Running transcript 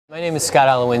My name is Scott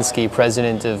Holewinski,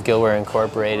 president of Gillware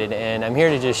Incorporated, and I'm here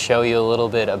to just show you a little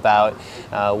bit about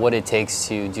what it takes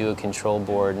to do a control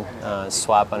board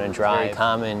swap on a drive. Very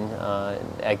common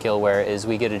at Gillware is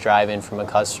we get a drive in from a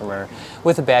customer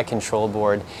with a bad control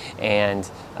board,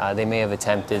 and they may have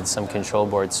attempted some control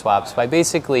board swaps by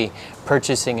basically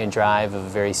purchasing a drive of a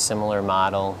very similar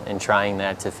model and trying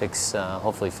that to fix,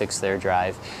 hopefully fix their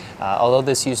drive. Although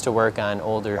this used to work on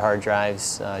older hard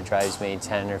drives, drives made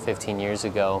 10 or 15 years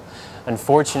ago,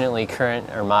 unfortunately current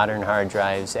or modern hard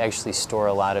drives actually store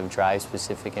a lot of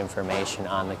drive-specific information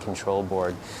on the control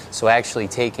board. So actually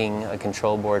taking a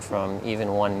control board from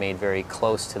even one made very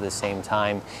close to the same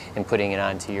time and putting it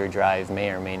onto your drive may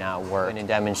or may not work. I'm going to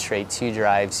demonstrate two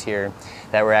drives here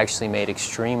that were actually made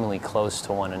extremely close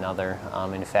to one another.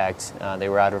 In fact, they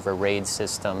were out of a RAID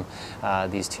system,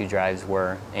 these two drives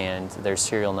were, and their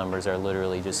serial numbers are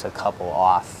literally just a couple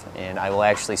off. And I will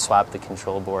actually swap the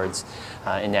control boards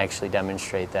and actually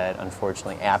demonstrate that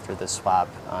unfortunately after the swap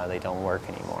they don't work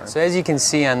anymore. So as you can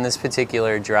see on this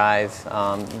particular drive,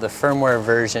 the firmware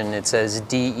version, it says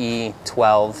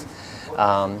DE12,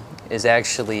 is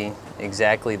actually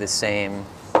exactly the same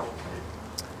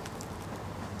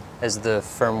as the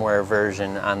firmware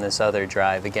version on this other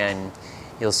drive. Again,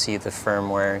 you'll see the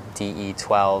firmware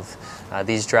DE12.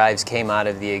 These drives came out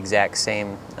of the exact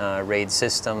same RAID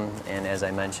system, and as I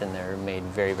mentioned, they're made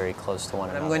very, very close to one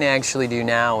another. What I'm going to actually do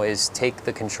now is take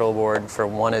the control board for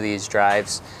one of these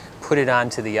drives, put it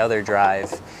onto the other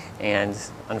drive, and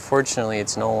unfortunately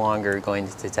it's no longer going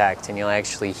to detect, and you'll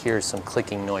actually hear some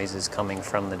clicking noises coming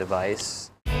from the device.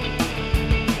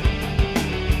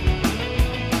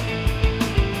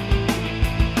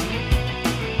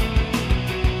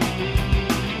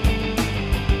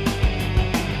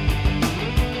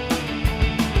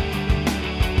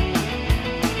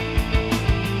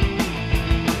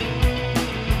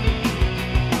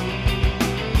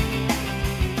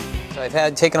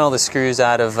 I've taken all the screws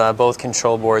out of both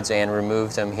control boards and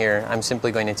removed them here. I'm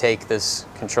simply going to take this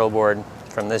control board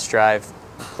from this drive,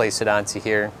 place it onto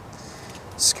here,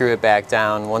 screw it back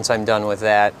down. Once I'm done with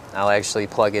that, I'll actually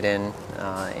plug it in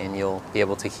and you'll be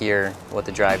able to hear what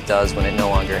the drive does when it no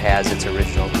longer has its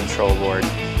original control board.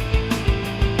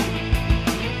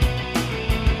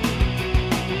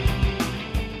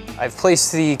 I've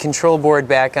placed the control board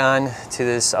back on to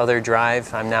this other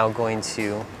drive. I'm now going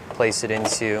to place it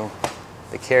into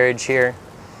the carriage here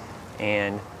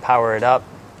and power it up.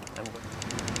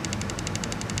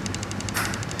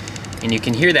 And you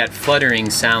can hear that fluttering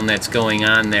sound that's going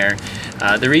on there.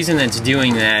 The reason that's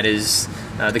doing that is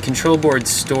the control boards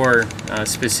store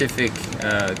specific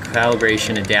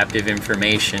calibration adaptive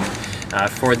information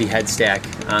for the head stack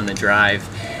on the drive.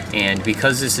 And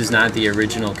because this is not the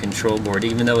original control board,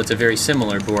 even though it's a very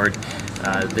similar board,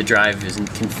 the drive is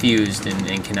confused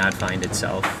and cannot find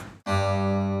itself.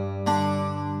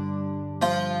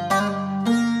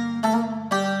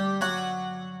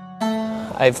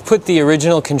 I've put the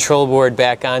original control board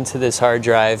back onto this hard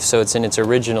drive so it's in its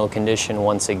original condition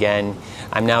once again.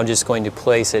 I'm now just going to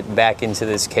place it back into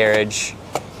this carriage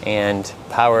and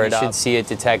power it up. You should see it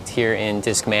detect here in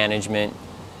disk management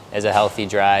as a healthy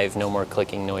drive, no more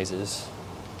clicking noises.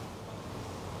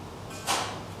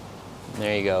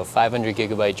 There you go, 500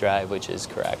 gigabyte drive, which is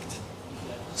correct.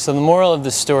 So the moral of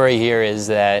the story here is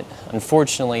that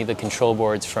unfortunately the control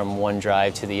boards from one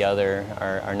drive to the other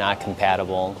are not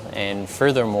compatible, and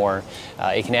furthermore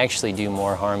it can actually do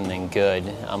more harm than good.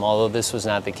 Although this was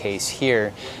not the case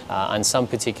here, on some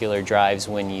particular drives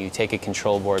when you take a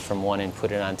control board from one and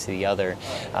put it onto the other,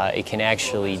 it can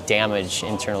actually damage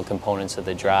internal components of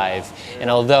the drive, and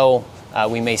although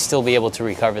we may still be able to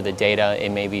recover the data, it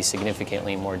may be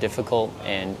significantly more difficult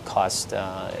and cost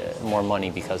more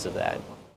money because of that.